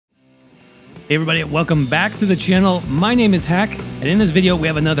Hey everybody, welcome back to the channel. My name is Hack, and in this video we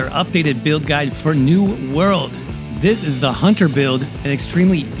have another updated build guide for New World. This is the Hunter build, an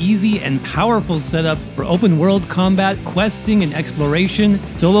extremely easy and powerful setup for open world combat, questing and exploration,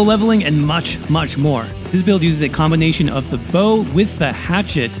 solo leveling, and much more. This build uses a combination of the bow with the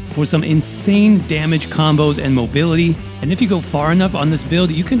hatchet for some insane damage combos and mobility, and if you go far enough on this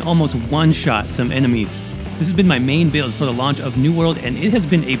build, you can almost one-shot some enemies. This has been my main build for the launch of New World, and it has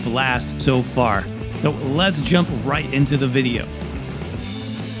been a blast so far. So let's jump right into the video.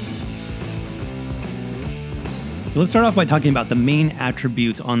 So let's start off by talking about the main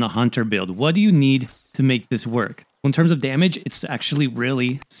attributes on the Hunter build. What do you need to make this work? Well, in terms of damage, it's actually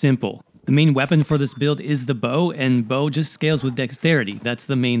really simple. The main weapon for this build is the bow, and bow just scales with dexterity. That's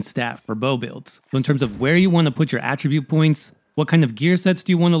the main stat for bow builds. So in terms of where you want to put your attribute points, what kind of gear sets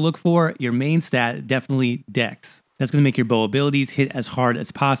do you want to look for? Your main stat, definitely dex. That's going to make your bow abilities hit as hard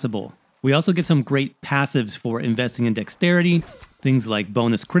as possible. We also get some great passives for investing in dexterity, things like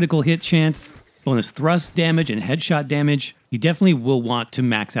bonus critical hit chance, bonus thrust damage, and headshot damage. You definitely will want to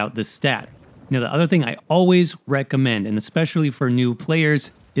max out this stat. Now, the other thing I always recommend, and especially for new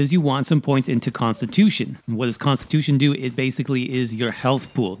players, is you want some points into Constitution. And what does Constitution do? It basically is your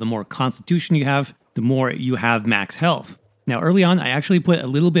health pool. The more Constitution you have, the more you have max health. Now, early on, I actually put a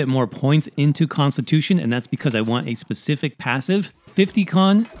little bit more points into Constitution, and that's because I want a specific passive. 50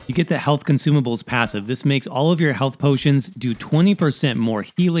 Con, you get the Health Consumables passive. This makes all of your health potions do 20% more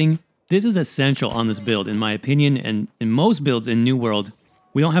healing. This is essential on this build, in my opinion, and in most builds in New World,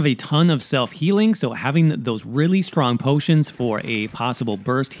 we don't have a ton of self-healing, so having those really strong potions for a possible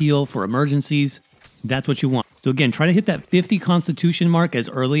burst heal for emergencies, that's what you want. So again, try to hit that 50 Constitution mark as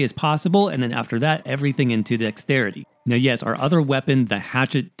early as possible, and then after that, everything into dexterity. Now yes, our other weapon, the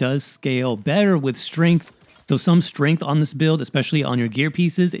hatchet, does scale better with strength, so some strength on this build, especially on your gear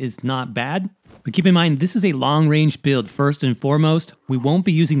pieces, is not bad. But keep in mind, this is a long-range build first and foremost. We won't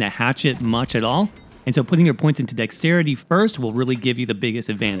be using the hatchet much at all, and so putting your points into dexterity first will really give you the biggest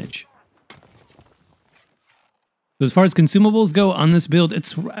advantage. So as far as consumables go on this build,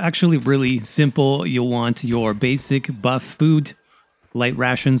 it's actually really simple. You'll want your basic buff food, light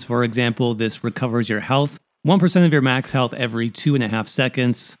rations, for example. This recovers your health. 1% of your max health every 2.5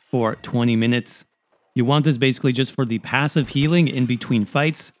 seconds for 20 minutes. You want this basically just for the passive healing in between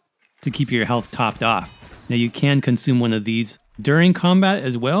fights to keep your health topped off. Now you can consume one of these during combat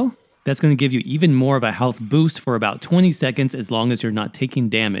as well. That's going to give you even more of a health boost for about 20 seconds as long as you're not taking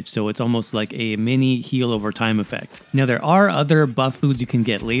damage. So it's almost like a mini heal over time effect. Now there are other buff foods you can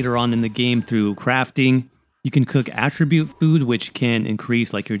get later on in the game through crafting. You can cook attribute food, which can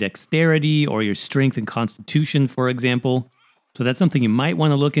increase like your dexterity or your strength and constitution, for example. So that's something you might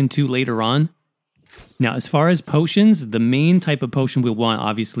want to look into later on. Now, as far as potions, the main type of potion we'll want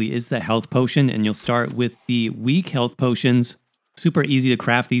obviously is the health potion, and you'll start with the weak health potions. Super easy to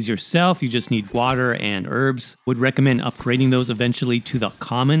craft these yourself. You just need water and herbs. Would recommend upgrading those eventually to the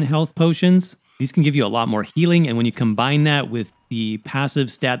common health potions. These can give you a lot more healing, and when you combine that with the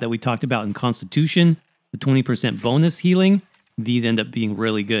passive stat that we talked about in Constitution, the 20% bonus healing, these end up being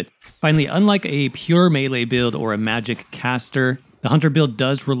really good. Finally, unlike a pure melee build or a magic caster, the Hunter build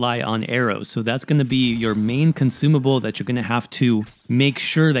does rely on arrows, so that's going to be your main consumable that you're going to have to make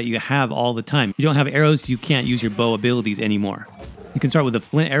sure that you have all the time. If you don't have arrows, you can't use your bow abilities anymore. You can start with the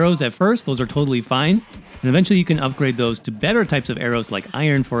flint arrows at first, those are totally fine, and eventually you can upgrade those to better types of arrows like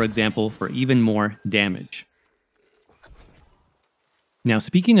iron, for example, for even more damage. Now,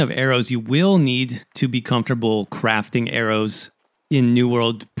 speaking of arrows, you will need to be comfortable crafting arrows in New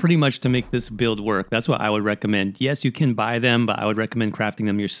World pretty much to make this build work. That's what I would recommend. Yes, you can buy them, but I would recommend crafting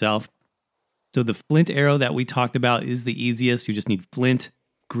them yourself. So the flint arrow that we talked about is the easiest. You just need flint,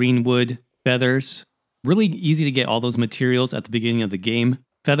 green wood, feathers. Really easy to get all those materials at the beginning of the game.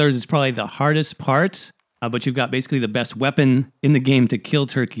 Feathers is probably the hardest part, but you've got basically the best weapon in the game to kill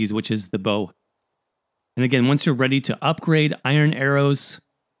turkeys, which is the bow. And again, once you're ready to upgrade iron arrows,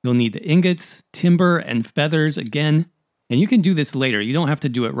 you'll need the ingots, timber, and feathers again. And you can do this later. You don't have to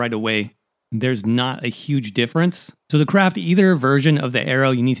do it right away. There's not a huge difference. So to craft either version of the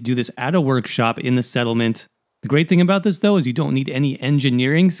arrow, you need to do this at a workshop in the settlement. The great thing about this, though, is you don't need any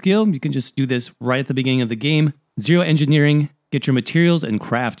engineering skill. You can just do this right at the beginning of the game. 0 engineering, get your materials, and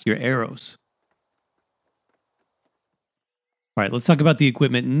craft your arrows. All right, let's talk about the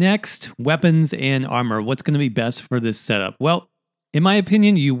equipment next. Weapons and armor. What's going to be best for this setup? Well, in my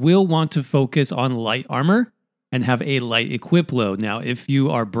opinion, you will want to focus on light armor and have a light equip load. Now, if you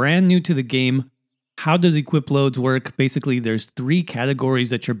are brand new to the game, how does equip loads work? Basically, there's 3 categories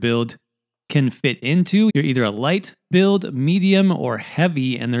that your build can fit into. You're either a light build, medium, or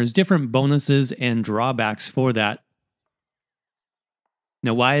heavy, and there's different bonuses and drawbacks for that.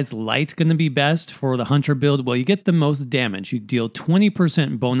 Now, why is light going to be best for the hunter build? Well, you get the most damage. You deal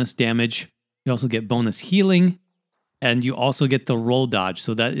 20% bonus damage. You also get bonus healing, and you also get the roll dodge.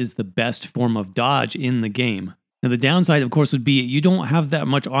 So that is the best form of dodge in the game. Now, the downside, of course, would be you don't have that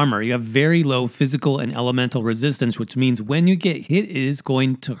much armor. You have very low physical and elemental resistance, which means when you get hit, it is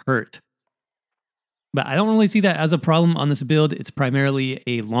going to hurt. But I don't really see that as a problem on this build. It's primarily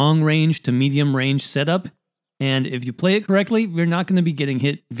a long range to medium range setup. And if you play it correctly, you're not going to be getting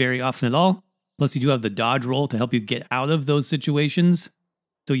hit very often at all. Plus, you do have the dodge roll to help you get out of those situations.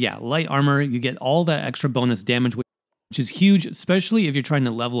 So yeah, light armor, you get all that extra bonus damage, which is huge, especially if you're trying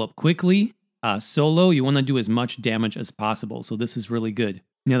to level up quickly. Solo, you want to do as much damage as possible. So this is really good.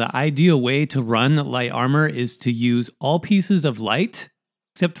 Now, the ideal way to run light armor is to use all pieces of light,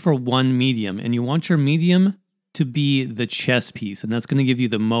 except for one medium. And you want your medium to be the chest piece. And that's going to give you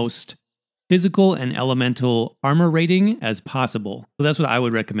the most physical and elemental armor rating as possible. So that's what I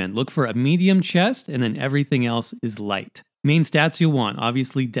would recommend. Look for a medium chest, and then everything else is light. Main stats you'll want,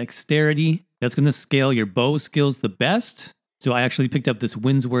 obviously dexterity. That's going to scale your bow skills the best. So I actually picked up this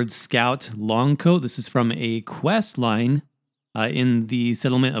Windsward Scout long coat. This is from a quest line in the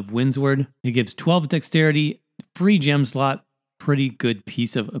settlement of Windsward. It gives 12 dexterity, free gem slot, pretty good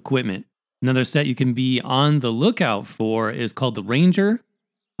piece of equipment. Another set you can be on the lookout for is called the Ranger.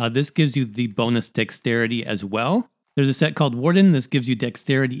 This gives you the bonus dexterity as well. There's a set called Warden. This gives you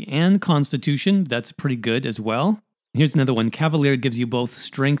dexterity and constitution. That's pretty good as well. Here's another one. Cavalier gives you both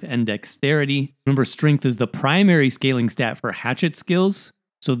strength and dexterity. Remember, strength is the primary scaling stat for Hatchet Skills,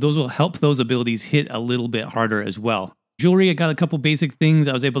 so those will help those abilities hit a little bit harder as well. Jewelry, I got a couple basic things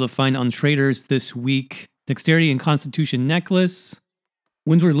I was able to find on traders this week. Dexterity and Constitution necklace.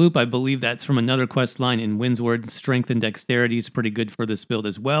 Windsward Loop, I believe that's from another quest line in Windsward. Strength and dexterity is pretty good for this build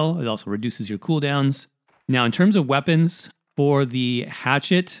as well. It also reduces your cooldowns. Now, in terms of weapons, for the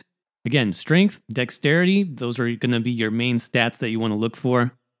hatchet, again, strength, dexterity, those are going to be your main stats that you want to look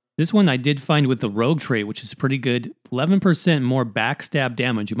for. This one I did find with the rogue trait, which is pretty good. 11% more backstab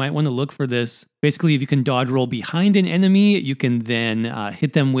damage. You might want to look for this. Basically, if you can dodge roll behind an enemy, you can then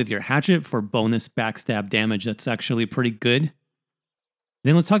hit them with your hatchet for bonus backstab damage. That's actually pretty good.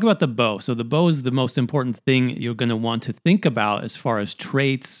 Then let's talk about the bow. So the bow is the most important thing you're going to want to think about as far as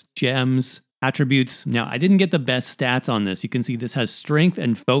traits, gems, attributes. Now, I didn't get the best stats on this. You can see this has strength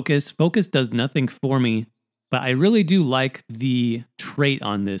and focus. Focus does nothing for me, but I really do like the trait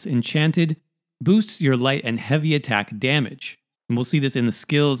on this. Enchanted boosts your light and heavy attack damage. And we'll see this in the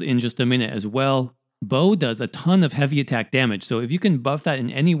skills in just a minute as well. Bow does a ton of heavy attack damage. So if you can buff that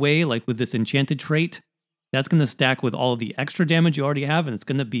in any way, like with this enchanted trait, that's going to stack with all of the extra damage you already have, and it's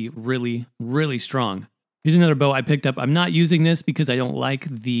going to be really, really strong. Here's another bow I picked up. I'm not using this because I don't like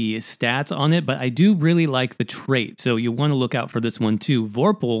the stats on it, but I do really like the trait. So you want to look out for this one too.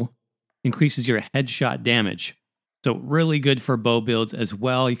 Vorpal increases your headshot damage. So really good for bow builds as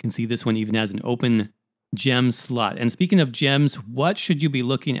well. You can see this one even has an open gem slot. And speaking of gems, what should you be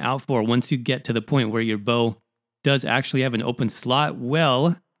looking out for once you get to the point where your bow does actually have an open slot?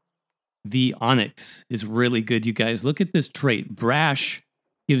 Well, the Onyx is really good, you guys. Look at this trait. Brash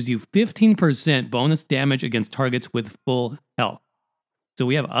gives you 15% bonus damage against targets with full health. So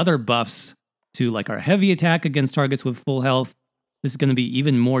we have other buffs to like our heavy attack against targets with full health. This is going to be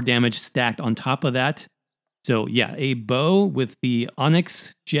even more damage stacked on top of that. So yeah, a bow with the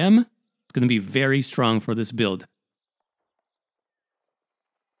Onyx gem is going to be very strong for this build.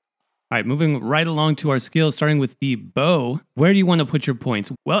 All right, moving right along to our skills, starting with the bow. Where do you want to put your points?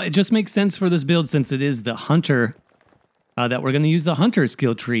 Well, it just makes sense for this build since it is the hunter that we're going to use the hunter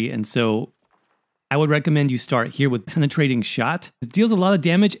skill tree. And so I would recommend you start here with penetrating shot. It deals a lot of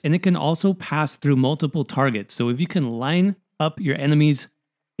damage and it can also pass through multiple targets. So if you can line up your enemies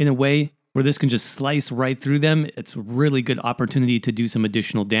in a way where this can just slice right through them, it's a really good opportunity to do some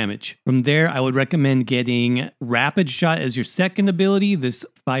additional damage. From there, I would recommend getting Rapid Shot as your second ability. This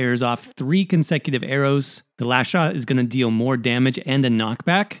fires off 3 consecutive arrows. The last shot is going to deal more damage and a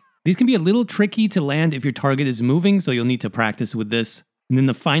knockback. These can be a little tricky to land if your target is moving, so you'll need to practice with this. And then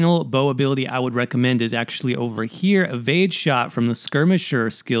the final bow ability I would recommend is actually over here, Evade Shot from the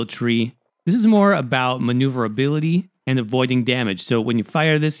Skirmisher skill tree. This is more about maneuverability and avoiding damage. So when you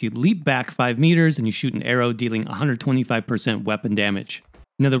fire this, you leap back 5 meters and you shoot an arrow dealing 125% weapon damage.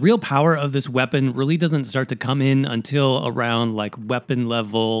 Now the real power of this weapon really doesn't start to come in until around like weapon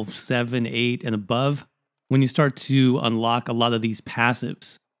level 7, 8 and above when you start to unlock a lot of these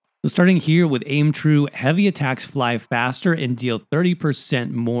passives. So starting here with Aim True, heavy attacks fly faster and deal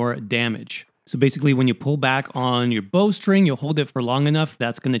 30% more damage. So basically when you pull back on your bowstring, you'll hold it for long enough.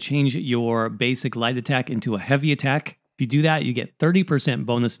 That's going to change your basic light attack into a heavy attack. If you do that, you get 30%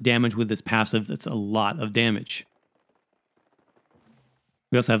 bonus damage with this passive. That's a lot of damage.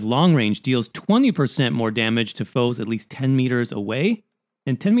 We also have long range, deals 20% more damage to foes at least 10 meters away.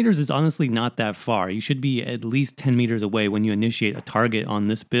 And 10 meters is honestly not that far. You should be at least 10 meters away when you initiate a target on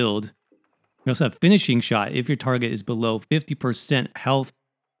this build. We also have Finishing Shot. If your target is below 50% health,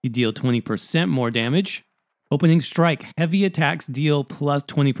 you deal 20% more damage. Opening Strike. Heavy attacks deal plus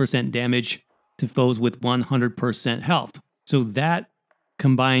 20% damage to foes with 100% health. So that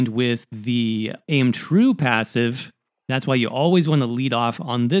combined with the Aim True passive, that's why you always want to lead off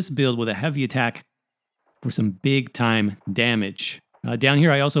on this build with a heavy attack for some big time damage. Down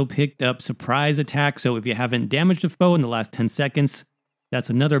here, I also picked up Surprise Attack. So if you haven't damaged a foe in the last 10 seconds,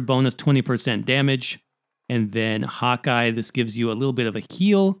 that's another bonus 20% damage. And then Hawkeye, this gives you a little bit of a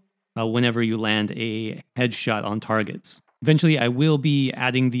heal whenever you land a headshot on targets. Eventually, I will be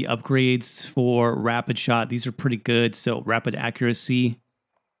adding the upgrades for Rapid Shot. These are pretty good. So Rapid Accuracy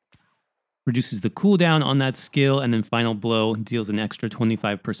reduces the cooldown on that skill. And then Final Blow deals an extra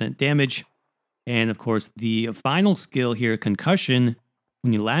 25% damage. And of course, the final skill here, Concussion,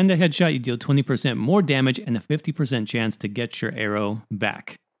 when you land a headshot, you deal 20% more damage and a 50% chance to get your arrow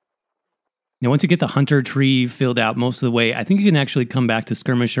back. Now, once you get the Hunter tree filled out most of the way, I think you can actually come back to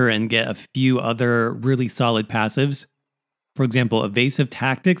Skirmisher and get a few other really solid passives. For example, Evasive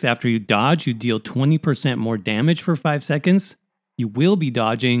Tactics. After you dodge, you deal 20% more damage for 5 seconds. You will be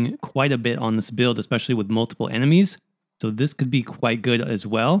dodging quite a bit on this build, especially with multiple enemies. So this could be quite good as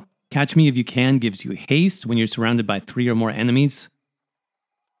well. Catch Me If You Can gives you haste when you're surrounded by 3 or more enemies.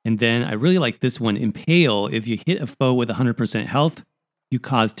 And then I really like this one, Impale. If you hit a foe with 100% health, you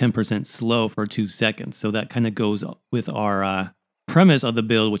cause 10% slow for 2 seconds. So that kind of goes with our premise of the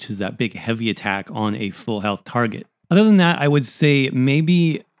build, which is that big heavy attack on a full health target. Other than that, I would say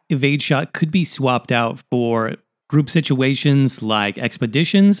maybe Evade Shot could be swapped out for group situations like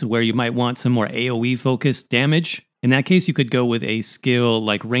Expeditions, where you might want some more AoE focused damage. In that case, you could go with a skill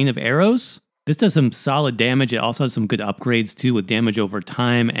like Rain of Arrows. This does some solid damage. It also has some good upgrades too, with damage over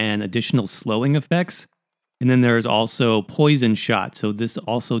time and additional slowing effects. And then there's also Poison Shot. So this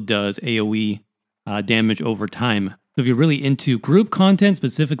also does AoE damage over time. So if you're really into group content,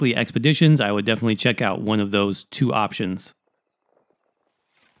 specifically Expeditions, I would definitely check out one of those 2 options.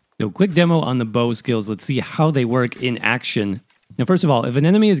 So quick demo on the bow skills. Let's see how they work in action. Now, first of all, if an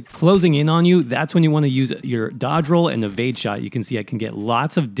enemy is closing in on you, that's when you want to use your dodge roll and evade shot. You can see I can get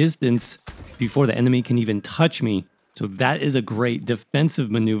lots of distance before the enemy can even touch me. So that is a great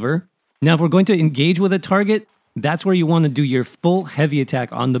defensive maneuver. Now, if we're going to engage with a target, that's where you want to do your full heavy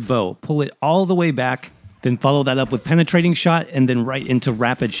attack on the bow. Pull it all the way back, then follow that up with penetrating shot and then right into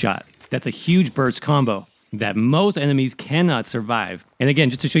rapid shot. That's a huge burst combo that most enemies cannot survive. And again,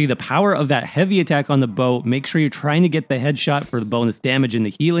 just to show you the power of that heavy attack on the bow, make sure you're trying to get the headshot for the bonus damage and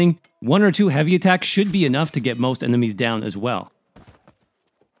the healing. 1 or 2 heavy attacks should be enough to get most enemies down as well.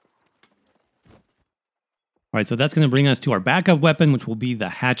 All right, so that's going to bring us to our backup weapon, which will be the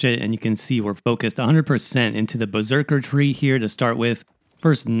hatchet. And you can see we're focused 100% into the Berserker tree here to start with.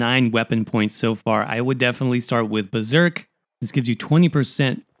 First 9 weapon points so far. I would definitely start with Berserk. This gives you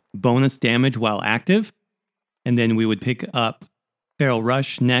 20% bonus damage while active. And then we would pick up Feral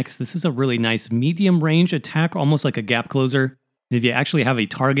Rush next. This is a really nice medium range attack, almost like a gap closer. And if you actually have a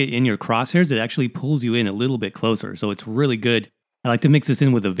target in your crosshairs, it actually pulls you in a little bit closer. So it's really good. I like to mix this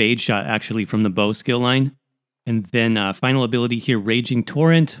in with Evade Shot actually from the bow skill line. And then final ability here, Raging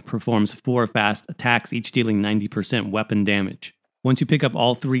Torrent, performs 4 fast attacks, each dealing 90% weapon damage. Once you pick up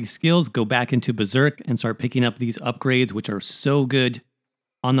all 3 skills, go back into Berserk and start picking up these upgrades, which are so good.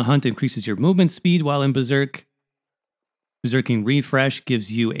 On the Hunt increases your movement speed while in Berserk. Berserking Refresh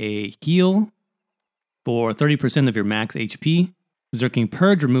gives you a heal for 30% of your max HP. Berserking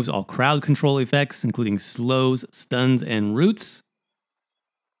Purge removes all crowd control effects, including slows, stuns, and roots.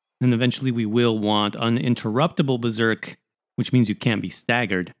 And eventually we will want Uninterruptible Berserk, which means you can't be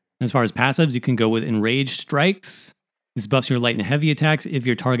staggered. As far as passives, you can go with Enraged Strikes. This buffs your light and heavy attacks if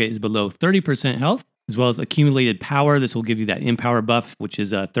your target is below 30% health, as well as Accumulated Power. This will give you that Empower buff, which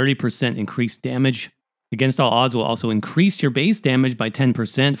is a 30% increased damage. Against all odds will also increase your base damage by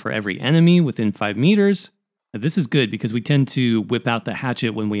 10% for every enemy within 5 meters. Now, this is good because we tend to whip out the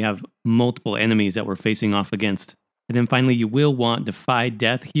hatchet when we have multiple enemies that we're facing off against. And then finally, you will want Defy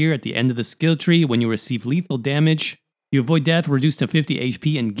Death here at the end of the skill tree. When you receive lethal damage, you avoid death, reduce to 50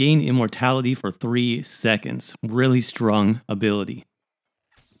 HP, and gain immortality for 3 seconds. Really strong ability.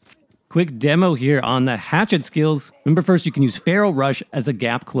 Quick demo here on the Hatchet Skills. Remember, first you can use Feral Rush as a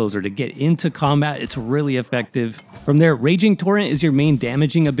gap closer to get into combat. It's really effective. From there, Raging Torrent is your main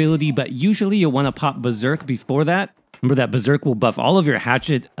damaging ability, but usually you'll want to pop Berserk before that. Remember that Berserk will buff all of your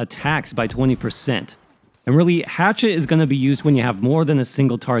Hatchet attacks by 20%. And really, Hatchet is going to be used when you have more than a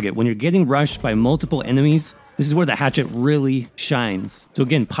single target. When you're getting rushed by multiple enemies, this is where the Hatchet really shines. So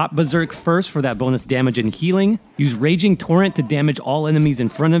again, pop Berserk first for that bonus damage and healing. Use Raging Torrent to damage all enemies in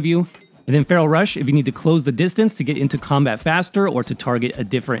front of you. And then Feral Rush if you need to close the distance to get into combat faster or to target a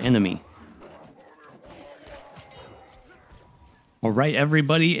different enemy. All right,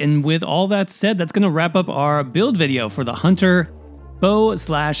 everybody, and with all that said, that's going to wrap up our build video for the Hunter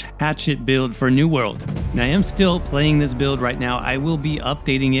bow/hatchet build for New World. Now, I am still playing this build right now. I will be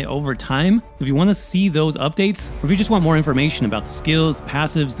updating it over time. If you want to see those updates, or if you just want more information about the skills, the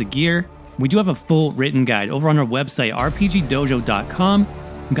passives, the gear, we do have a full written guide over on our website, rpgdojo.com.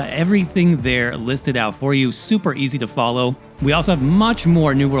 We've got everything there listed out for you, super easy to follow. We also have much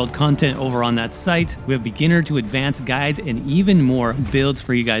more New World content over on that site. We have beginner to advanced guides and even more builds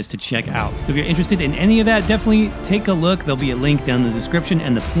for you guys to check out. So if you're interested in any of that, definitely take a look. There'll be a link down in the description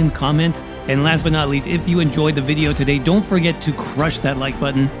and the pinned comment. And last but not least, if you enjoyed the video today, don't forget to crush that like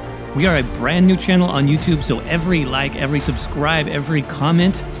button. We are a brand new channel on YouTube, so every like, every subscribe, every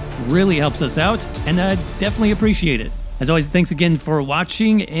comment really helps us out, and I definitely appreciate it. As always, thanks again for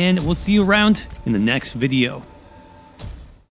watching, and we'll see you around in the next video.